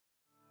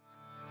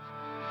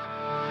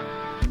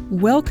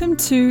Welcome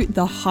to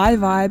the High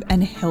Vibe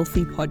and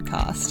Healthy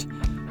podcast.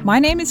 My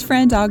name is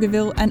Fran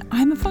Dargaville and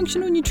I'm a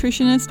functional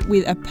nutritionist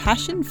with a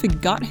passion for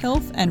gut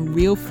health and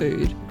real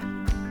food.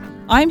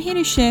 I'm here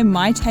to share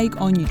my take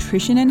on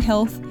nutrition and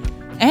health,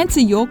 answer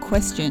your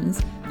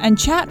questions, and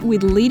chat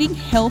with leading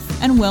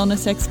health and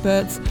wellness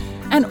experts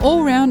and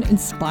all-round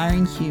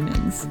inspiring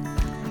humans.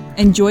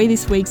 Enjoy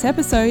this week's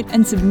episode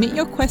and submit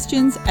your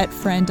questions at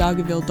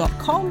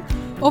frandargaville.com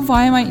or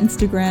via my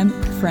Instagram,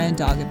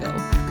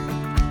 frandargaville.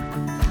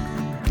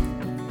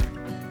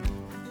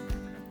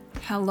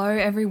 Hello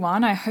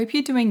everyone, I hope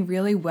you're doing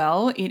really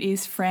well. It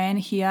is Fran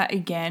here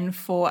again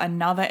for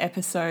another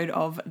episode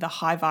of the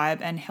High Vibe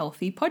and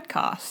Healthy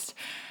podcast.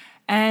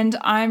 And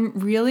I'm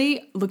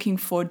really looking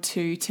forward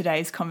to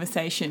today's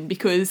conversation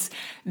because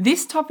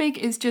this topic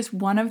is just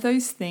one of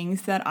those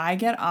things that I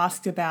get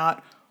asked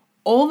about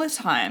all the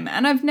time.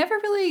 And I've never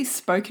really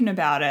spoken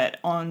about it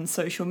on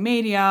social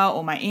media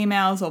or my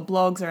emails or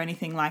blogs or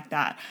anything like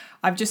that.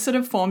 I've just sort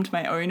of formed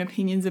my own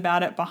opinions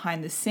about it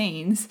behind the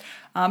scenes.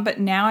 But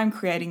now I'm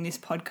creating this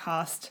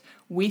podcast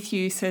with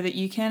you so that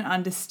you can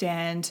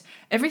understand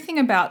everything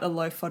about the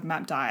low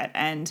FODMAP diet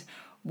and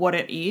what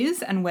it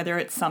is and whether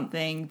it's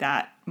something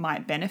that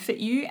might benefit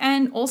you,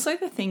 and also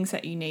the things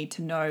that you need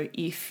to know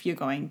if you're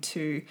going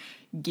to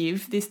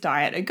give this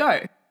diet a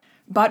go.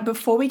 But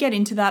before we get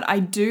into that, I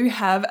do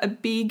have a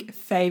big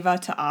favor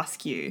to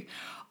ask you.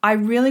 I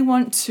really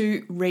want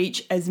to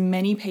reach as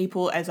many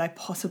people as I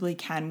possibly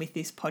can with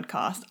this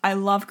podcast. I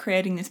love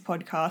creating this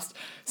podcast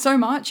so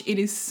much. It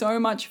is so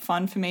much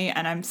fun for me,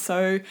 and I'm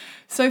so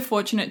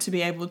fortunate to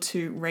be able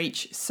to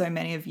reach so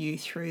many of you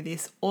through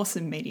this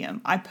awesome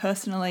medium. I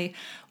personally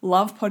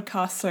love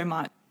podcasts so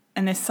much,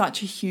 and they're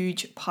such a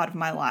huge part of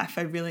my life.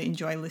 I really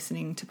enjoy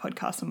listening to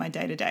podcasts on my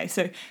day-to-day.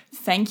 So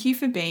thank you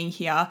for being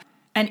here.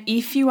 And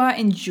if you are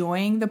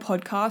enjoying the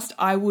podcast,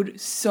 I would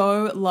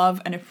so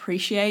love and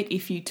appreciate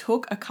if you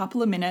took a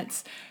couple of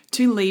minutes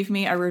to leave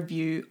me a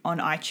review on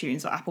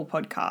iTunes or Apple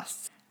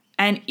Podcasts.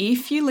 And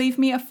if you leave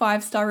me a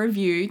 5-star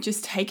review,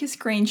 just take a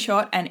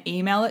screenshot and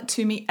email it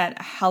to me at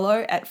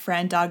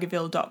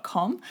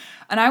hello@frandargaville.com,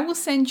 and I will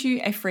send you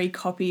a free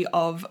copy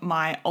of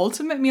my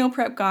ultimate meal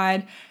prep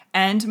guide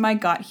and my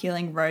gut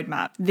healing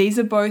roadmap. These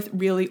are both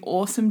really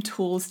awesome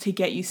tools to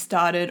get you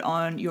started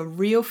on your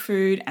real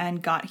food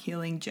and gut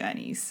healing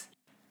journeys.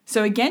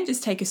 So again,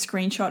 just take a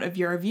screenshot of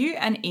your review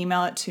and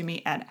email it to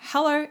me at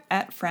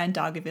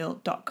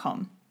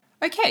hello@frandargaville.com.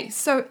 Okay,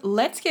 so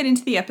let's get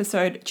into the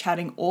episode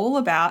chatting all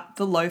about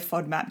the low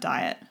FODMAP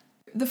diet.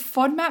 The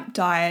FODMAP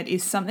diet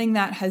is something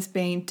that has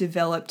been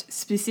developed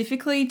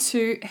specifically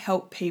to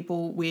help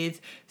people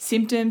with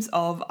symptoms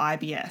of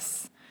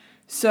IBS.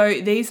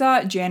 So these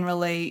are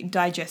generally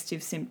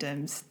digestive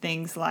symptoms,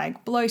 things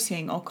like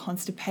bloating or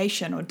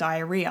constipation or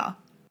diarrhea.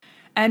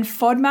 And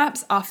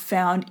FODMAPs are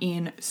found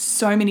in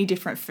so many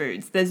different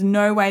foods. There's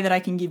no way that I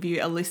can give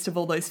you a list of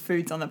all those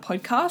foods on the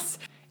podcast.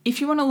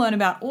 If you want to learn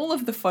about all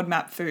of the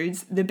FODMAP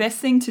foods, the best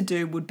thing to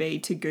do would be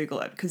to Google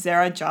it because there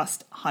are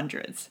just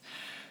hundreds.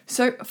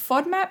 So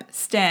FODMAP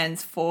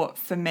stands for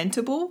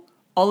fermentable,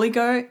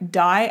 oligo,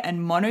 di,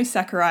 and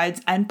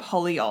monosaccharides and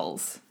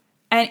polyols.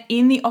 And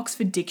in the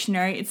Oxford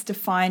Dictionary, it's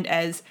defined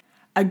as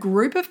a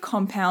group of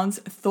compounds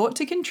thought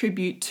to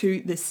contribute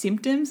to the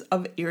symptoms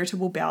of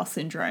irritable bowel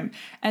syndrome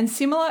and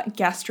similar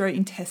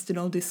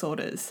gastrointestinal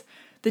disorders.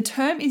 The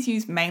term is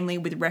used mainly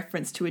with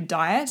reference to a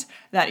diet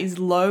that is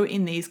low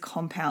in these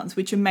compounds,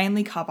 which are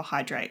mainly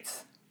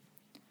carbohydrates.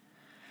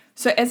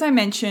 So as I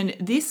mentioned,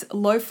 this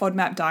low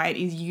FODMAP diet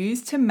is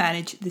used to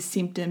manage the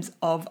symptoms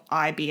of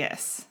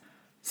IBS.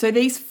 So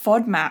these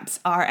FODMAPs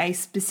are a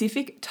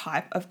specific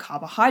type of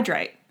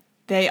carbohydrate.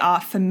 They are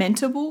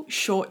fermentable,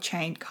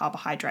 short-chain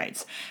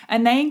carbohydrates,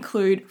 and they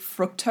include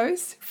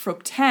fructose,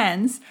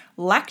 fructans,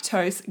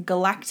 lactose,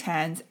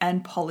 galactans,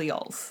 and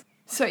polyols.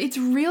 So it's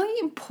really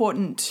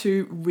important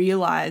to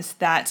realize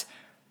that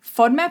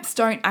FODMAPs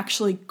don't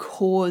actually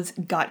cause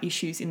gut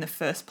issues in the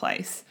first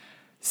place.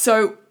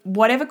 So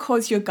whatever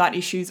caused your gut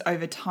issues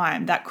over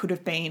time, that could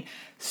have been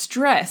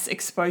stress,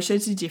 exposure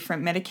to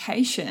different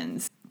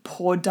medications,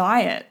 poor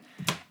diet.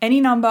 Any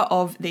number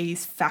of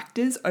these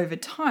factors over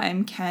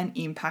time can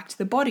impact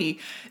the body.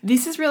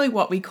 This is really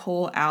what we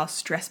call our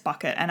stress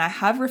bucket, and I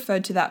have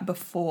referred to that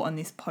before on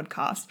this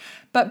podcast.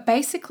 But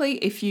basically,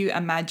 if you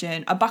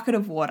imagine a bucket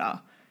of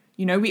water,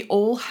 we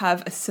all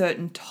have a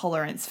certain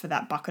tolerance for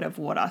that bucket of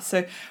water.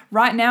 So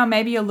right now,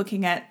 maybe you're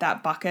looking at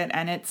that bucket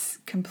and it's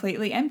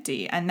completely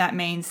empty, and that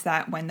means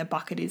that when the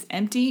bucket is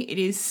empty, it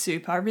is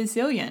super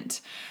resilient.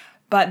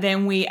 But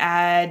then we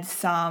add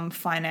some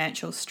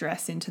financial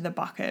stress into the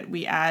bucket.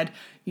 We add,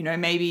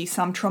 maybe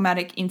some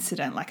traumatic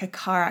incident like a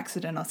car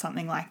accident or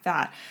something like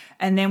that.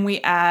 And then we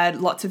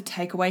add lots of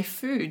takeaway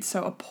food,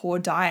 so a poor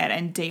diet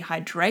and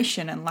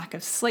dehydration and lack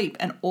of sleep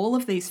and all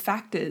of these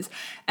factors.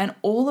 And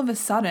all of a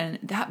sudden,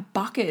 that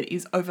bucket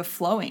is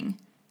overflowing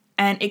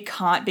and it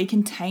can't be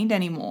contained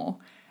anymore.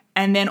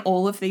 And then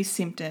all of these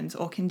symptoms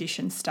or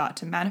conditions start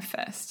to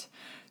manifest.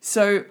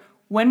 So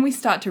when we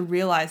start to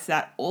realize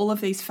that all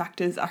of these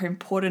factors are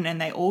important and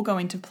they all go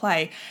into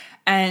play,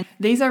 and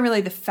these are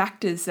really the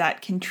factors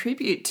that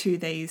contribute to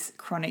these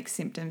chronic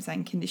symptoms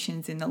and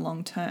conditions in the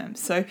long term.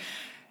 So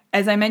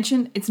as I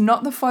mentioned, it's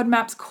not the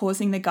FODMAPs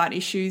causing the gut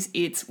issues,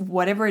 it's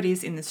whatever it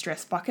is in the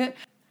stress bucket.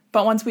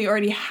 But once we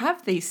already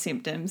have these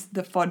symptoms,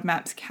 the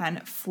FODMAPs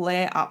can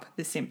flare up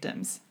the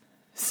symptoms.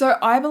 So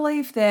I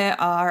believe there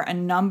are a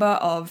number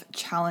of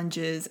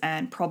challenges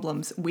and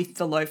problems with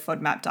the low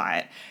FODMAP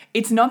diet.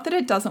 It's not that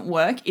it doesn't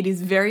work, it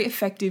is very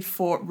effective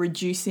for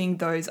reducing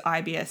those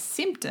IBS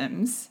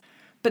symptoms,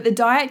 but the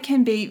diet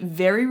can be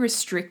very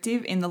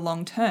restrictive in the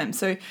long term.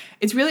 So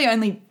it's really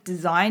only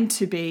designed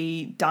to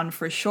be done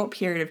for a short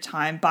period of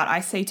time, but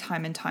I see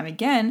time and time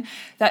again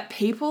that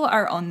people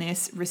are on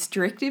this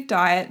restrictive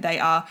diet. They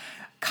are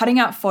cutting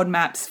out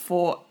FODMAPs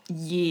for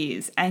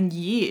years and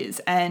years,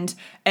 and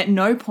at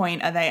no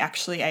point are they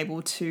actually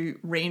able to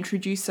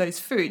reintroduce those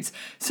foods.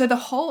 So the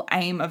whole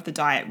aim of the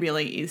diet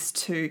really is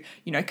to,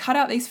 cut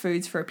out these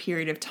foods for a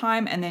period of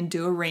time and then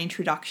do a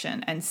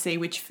reintroduction and see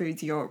which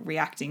foods you're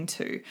reacting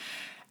to.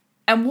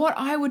 And what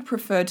I would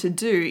prefer to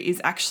do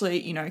is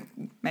actually,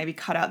 maybe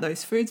cut out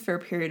those foods for a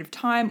period of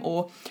time,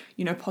 or,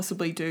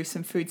 possibly do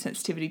some food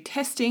sensitivity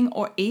testing,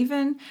 or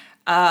even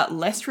a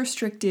less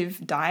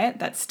restrictive diet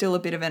that's still a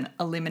bit of an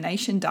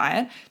elimination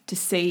diet to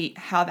see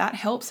how that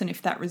helps and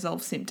if that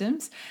resolves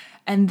symptoms.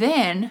 And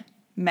then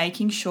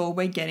making sure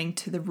we're getting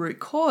to the root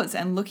cause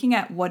and looking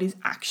at what is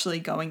actually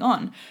going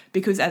on.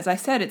 Because as I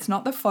said, it's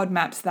not the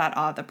FODMAPs that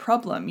are the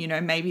problem.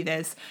 Maybe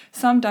there's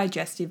some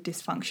digestive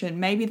dysfunction,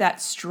 maybe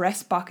that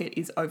stress bucket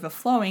is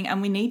overflowing,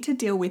 and we need to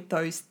deal with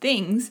those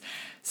things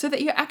so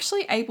that you're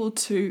actually able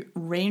to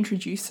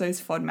reintroduce those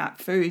FODMAP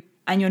foods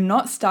and you're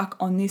not stuck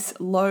on this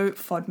low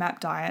FODMAP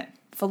diet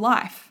for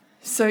life.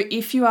 So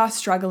if you are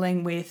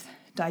struggling with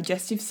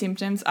digestive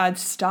symptoms, I'd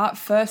start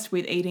first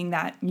with eating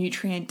that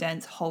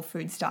nutrient-dense whole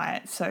foods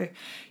diet. So,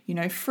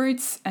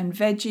 fruits and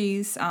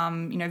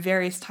veggies,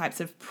 various types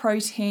of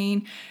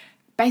protein,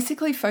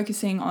 basically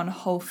focusing on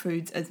whole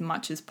foods as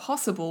much as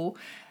possible.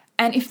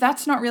 And if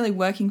that's not really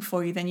working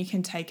for you, then you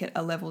can take it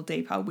a level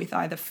deeper with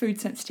either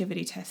food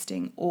sensitivity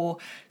testing or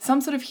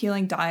some sort of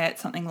healing diet,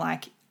 something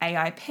like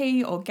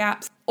AIP or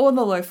GAPS or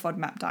the low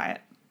FODMAP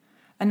diet.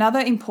 Another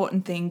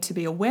important thing to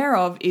be aware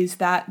of is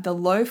that the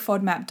low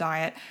FODMAP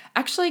diet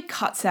actually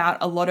cuts out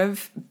a lot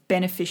of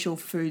beneficial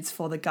foods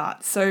for the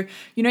gut. So,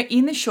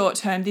 in the short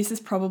term, this is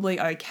probably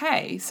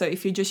okay. So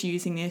if you're just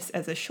using this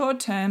as a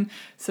short-term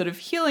sort of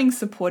healing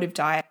supportive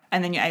diet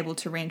and then you're able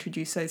to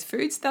reintroduce those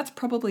foods, that's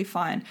probably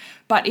fine.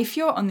 But if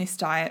you're on this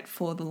diet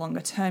for the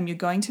longer term, you're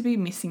going to be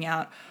missing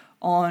out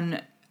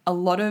on a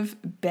lot of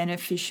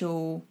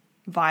beneficial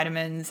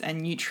vitamins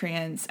and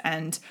nutrients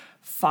and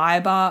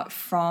fiber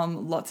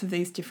from lots of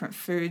these different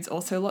foods,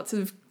 also lots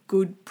of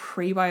good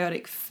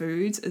prebiotic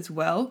foods as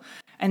well.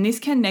 And this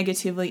can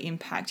negatively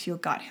impact your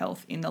gut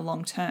health in the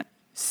long term.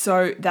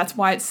 So that's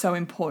why it's so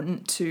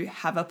important to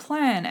have a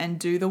plan and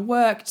do the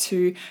work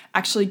to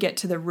actually get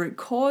to the root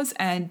cause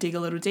and dig a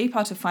little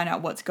deeper to find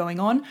out what's going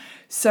on,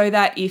 so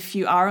that if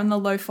you are on the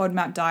low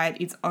FODMAP diet,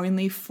 it's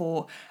only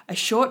for a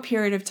short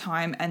period of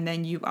time and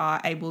then you are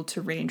able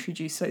to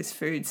reintroduce those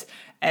foods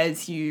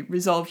as you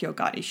resolve your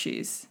gut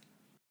issues.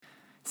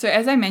 So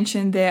as I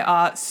mentioned, there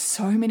are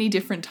so many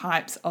different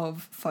types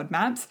of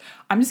FODMAPs.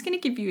 I'm just going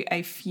to give you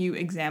a few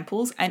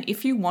examples, and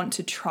if you want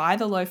to try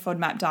the low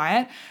FODMAP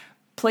diet,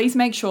 please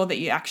make sure that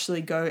you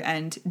actually go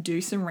and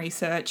do some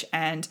research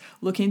and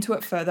look into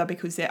it further,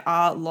 because there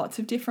are lots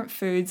of different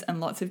foods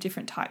and lots of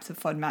different types of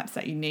FODMAPs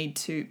that you need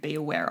to be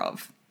aware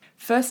of.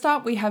 First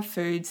up, we have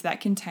foods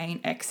that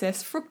contain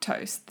excess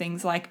fructose,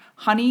 things like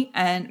honey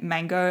and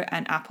mango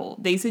and apple.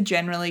 These are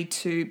generally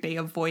to be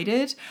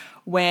avoided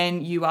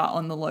when you are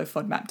on the low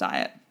FODMAP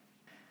diet.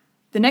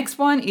 The next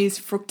one is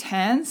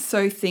fructans,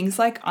 so things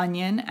like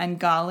onion and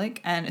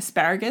garlic and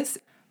asparagus,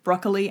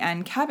 broccoli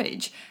and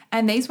cabbage.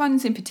 And these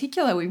ones in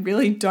particular, we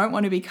really don't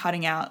want to be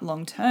cutting out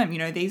long term.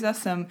 These are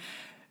some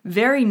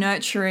very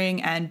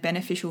nurturing and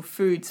beneficial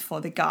foods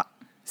for the gut.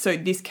 So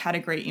this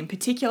category in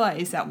particular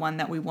is that one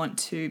that we want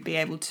to be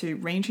able to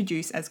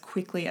reintroduce as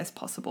quickly as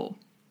possible.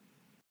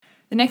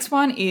 The next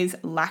one is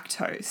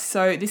lactose.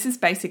 So this is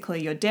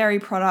basically your dairy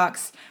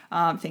products,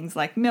 things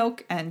like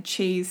milk and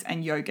cheese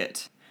and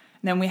yogurt.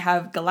 And then we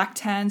have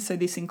galactans, so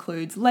this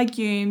includes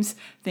legumes,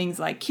 things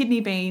like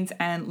kidney beans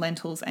and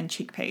lentils and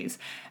chickpeas.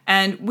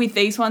 And with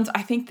these ones,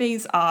 I think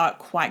these are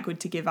quite good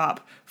to give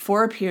up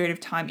for a period of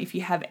time if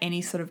you have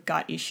any sort of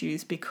gut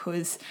issues,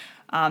 because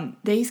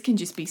these can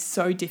just be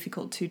so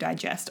difficult to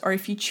digest. Or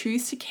if you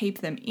choose to keep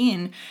them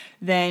in,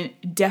 then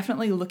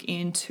definitely look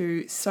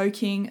into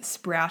soaking,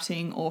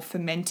 sprouting, or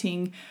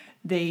fermenting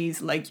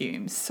these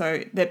legumes.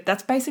 So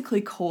that's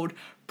basically called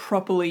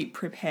properly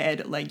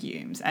prepared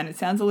legumes. And it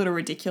sounds a little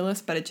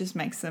ridiculous, but it just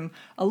makes them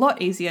a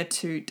lot easier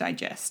to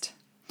digest.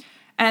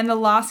 And the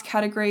last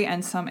category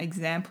and some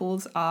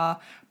examples are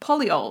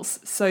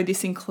polyols. So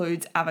this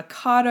includes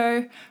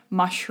avocado,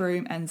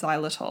 mushroom, and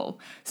xylitol.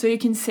 So you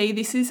can see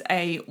this is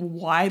a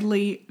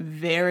widely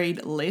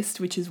varied list,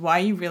 which is why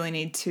you really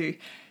need to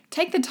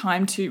take the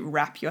time to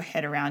wrap your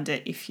head around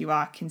it if you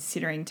are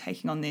considering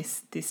taking on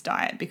this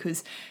diet,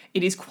 because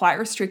it is quite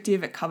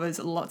restrictive. It covers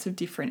lots of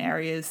different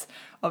areas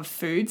of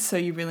food, so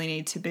you really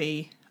need to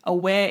be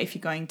aware if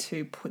you're going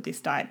to put this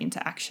diet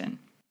into action.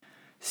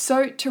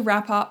 So to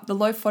wrap up, the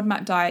low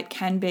FODMAP diet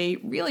can be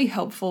really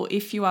helpful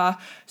if you are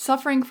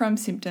suffering from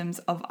symptoms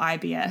of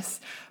IBS,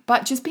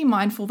 but just be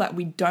mindful that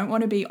we don't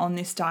want to be on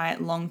this diet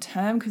long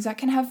term because that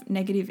can have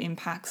negative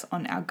impacts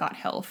on our gut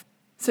health.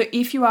 So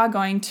if you are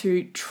going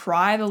to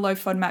try the low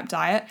FODMAP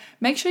diet,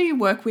 make sure you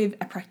work with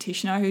a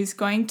practitioner who's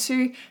going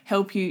to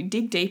help you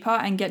dig deeper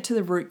and get to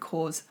the root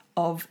cause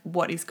of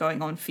what is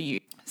going on for you,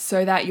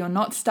 so that you're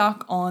not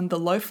stuck on the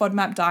low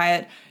FODMAP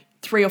diet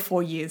 3 or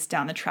 4 years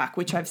down the track,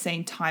 which I've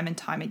seen time and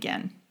time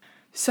again.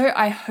 So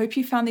I hope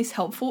you found this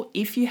helpful.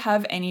 If you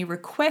have any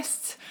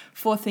requests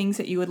for things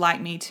that you would like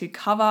me to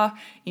cover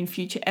in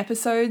future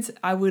episodes,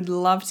 I would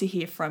love to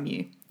hear from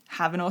you.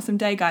 Have an awesome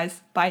day,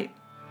 guys. Bye.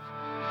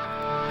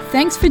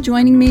 Thanks for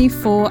joining me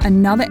for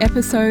another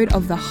episode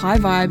of the High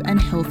Vibe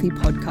and Healthy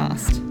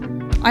podcast.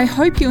 I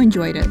hope you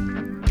enjoyed it.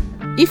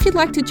 If you'd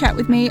like to chat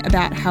with me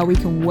about how we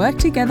can work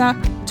together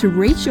to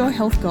reach your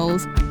health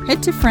goals,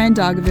 head to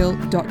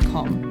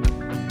frandargaville.com.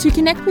 To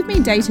connect with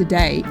me day to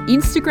day,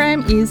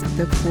 Instagram is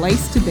the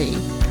place to be.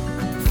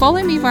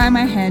 Follow me via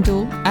my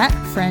handle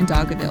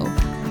 @frandargaville.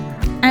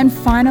 And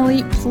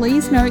finally,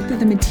 please note that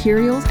the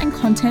materials and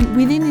content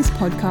within this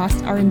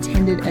podcast are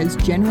intended as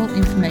general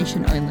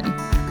information only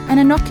and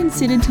are not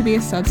considered to be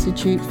a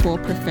substitute for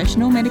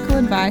professional medical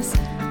advice,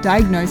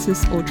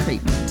 diagnosis, or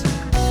treatment.